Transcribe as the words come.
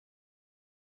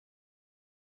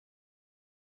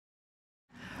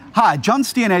Hi, John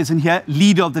Steenhuisen here,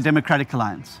 leader of the Democratic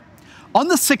Alliance. On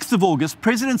the 6th of August,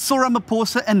 President Cyril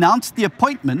Ramaphosa announced the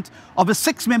appointment of a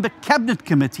 6-member cabinet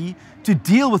committee to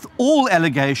deal with all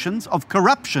allegations of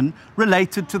corruption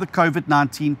related to the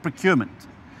COVID-19 procurement.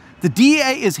 The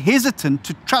DA is hesitant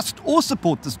to trust or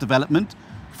support this development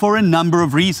for a number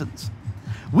of reasons.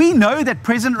 We know that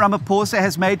President Ramaphosa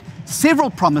has made several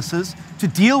promises to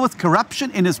deal with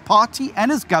corruption in his party and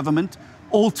his government,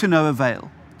 all to no avail.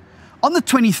 On the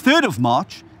 23rd of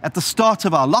March, at the start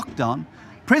of our lockdown,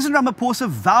 President Ramaphosa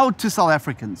vowed to South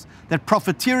Africans that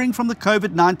profiteering from the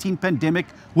COVID-19 pandemic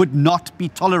would not be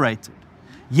tolerated.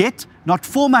 Yet, not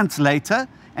 4 months later,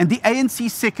 and the ANC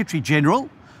Secretary General,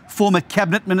 former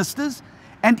cabinet ministers,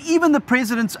 and even the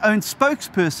President's own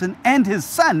spokesperson and his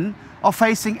son are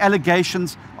facing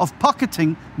allegations of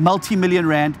pocketing multi-million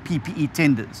rand PPE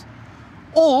tenders.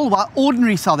 All while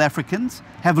ordinary South Africans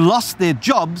have lost their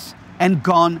jobs and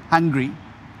gone hungry.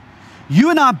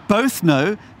 You and I both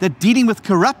know that dealing with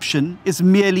corruption is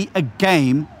merely a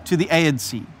game to the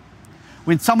ANC.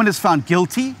 When someone is found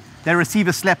guilty, they receive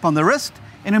a slap on the wrist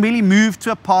and immediately move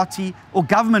to a party or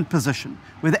government position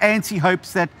where the ANC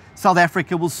hopes that South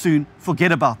Africa will soon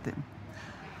forget about them.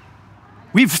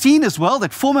 We've seen as well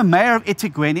that former Mayor of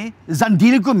eThekwini,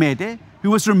 Zandile Gumede, who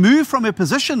was removed from her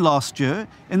position last year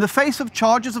in the face of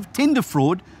charges of tender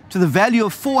fraud to the value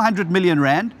of 400 million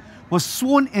rand, was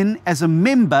sworn in as a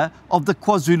member of the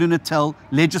KwaZulu-Natal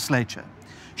legislature.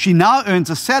 She now earns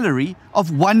a salary of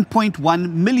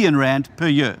 1.1 million rand per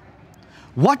year.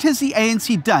 What has the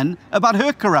ANC done about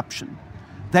her corruption?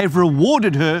 They've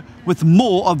rewarded her with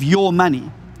more of your money.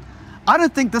 I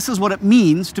don't think this is what it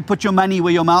means to put your money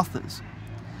where your mouth is.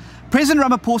 President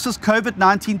Ramaphosa's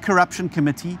COVID-19 Corruption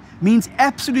Committee means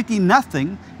absolutely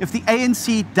nothing if the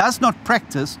ANC does not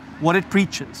practice what it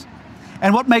preaches.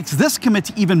 And what makes this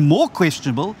committee even more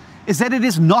questionable is that it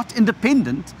is not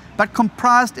independent, but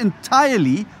comprised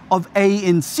entirely of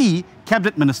ANC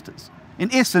cabinet ministers.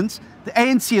 In essence, the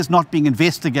ANC is not being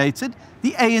investigated,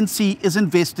 the ANC is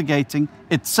investigating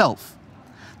itself.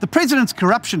 The President's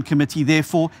Corruption Committee,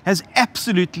 therefore, has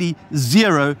absolutely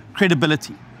zero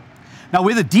credibility. Now,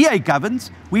 where the DA governs,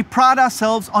 we pride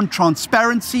ourselves on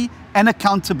transparency and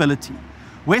accountability.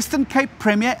 Western Cape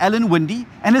Premier Alan Winde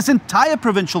and his entire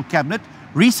provincial cabinet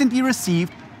recently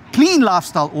received clean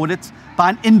lifestyle audits by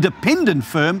an independent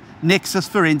firm, Nexus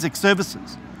Forensic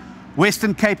Services.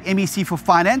 Western Cape MEC for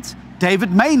Finance,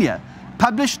 David Mania,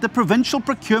 published the Provincial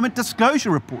Procurement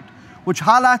Disclosure Report, which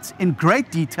highlights in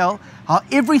great detail how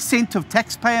every cent of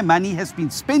taxpayer money has been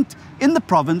spent in the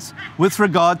province with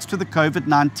regards to the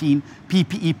COVID-19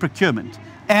 PPE procurement.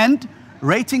 And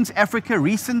Ratings Africa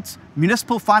recent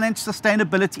Municipal Finance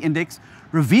Sustainability Index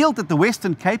revealed that the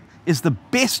Western Cape is the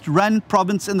best run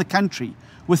province in the country,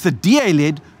 with the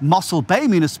DA-led Mossel Bay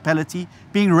municipality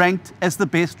being ranked as the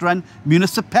best run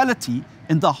municipality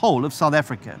in the whole of South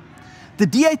Africa. The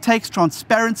DA takes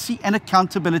transparency and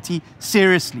accountability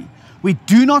seriously. We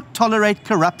do not tolerate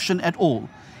corruption at all,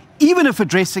 even if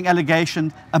addressing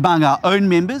allegations among our own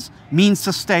members means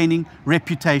sustaining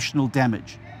reputational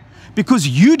damage. Because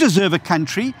you deserve a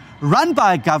country run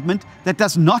by a government that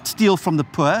does not steal from the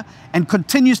poor and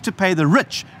continues to pay the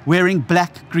rich wearing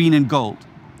black, green and gold.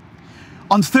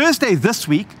 On Thursday this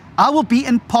week, I will be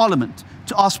in Parliament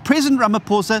to ask President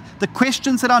Ramaphosa the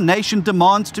questions that our nation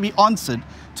demands to be answered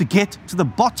to get to the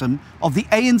bottom of the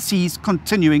ANC's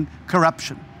continuing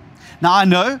corruption. Now, I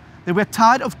know that we're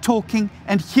tired of talking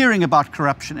and hearing about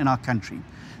corruption in our country.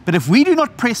 But if we do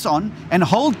not press on and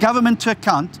hold government to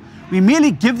account, we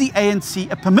merely give the ANC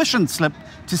a permission slip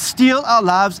to steal our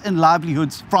lives and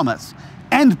livelihoods from us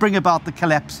and bring about the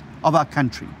collapse of our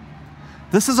country.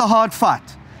 This is a hard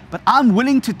fight, but I'm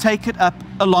willing to take it up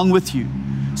along with you.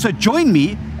 So join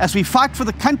me as we fight for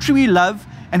the country we love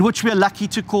and which we're lucky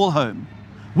to call home.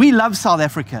 We love South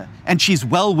Africa, and she's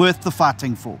well worth the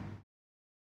fighting for.